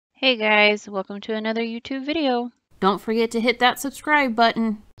Hey guys, welcome to another YouTube video. Don't forget to hit that subscribe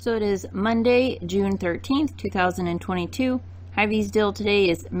button. So it is Monday, June 13th, 2022. Hy-Vee's deal today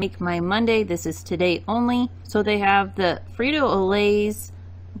is Make My Monday. This is today only. So they have the Frito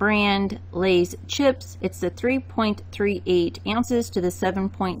brand Lay's chips. It's the 3.38 ounces to the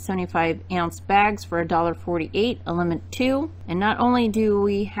 7.75 ounce bags for $1.48, a limit 2. And not only do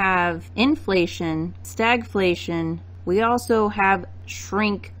we have inflation, stagflation, we also have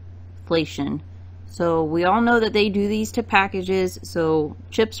shrinkflation. So we all know that they do these to packages, so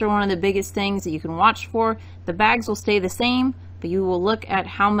chips are one of the biggest things that you can watch for. The bags will stay the same, but you will look at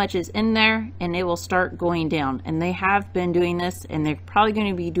how much is in there and it will start going down. And they have been doing this, and they're probably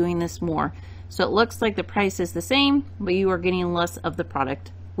going to be doing this more. So it looks like the price is the same, but you are getting less of the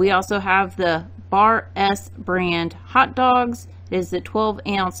product. We also have the Bar S brand hot dogs. It is the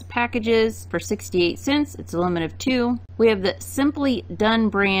 12-ounce packages for 68 cents. It's a limit of 2. We have the Simply Done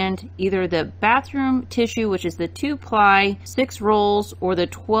brand, either the bathroom tissue, which is the 2-ply 6 rolls, or the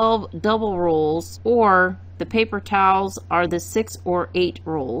 12 double rolls, or the paper towels are the 6 or 8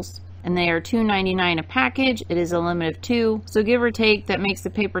 rolls. And they are $2.99 a package. It is a limit of 2. So give or take, that makes the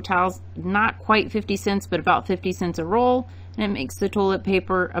paper towels not quite 50 cents, but about 50 cents a roll. And it makes the toilet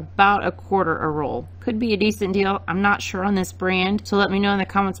paper about $1/4 a roll. Could be a decent deal. I'm not sure on this brand, so let me know in the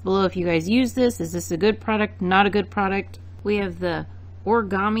comments below if you guys use this. Is this a good product, not a good product? We have the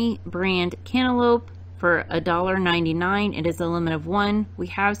Origami brand Cantaloupe for $1.99. It is a limit of 1. We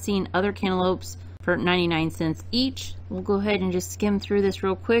have seen other cantaloupes for 99 cents each. We'll go ahead and just skim through this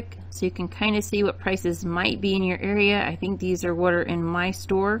real quick so you can kind of see what prices might be in your area. I think these are what are in my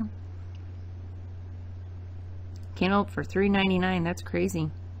store. Cantaloupe for $3.99, that's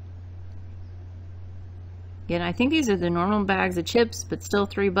crazy. Again, I think these are the normal bags of chips, but still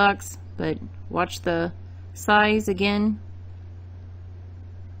 $3. But watch the size again.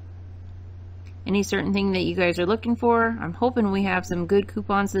 Any certain thing that you guys are looking for. I'm hoping we have some good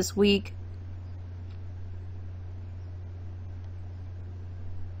coupons this week.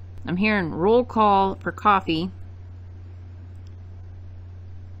 I'm hearing roll call for coffee.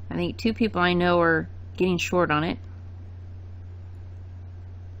 I think 2 people I know are getting short on it.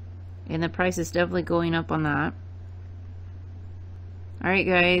 And the price is definitely going up on that. Alright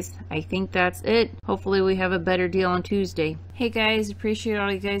guys, I think that's it. Hopefully we have a better deal on Tuesday. Hey guys, appreciate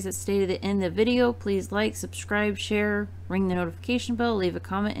all you guys that stayed to the end of the video. Please like, subscribe, share, ring the notification bell, leave a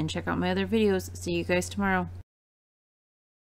comment, and check out my other videos. See you guys tomorrow.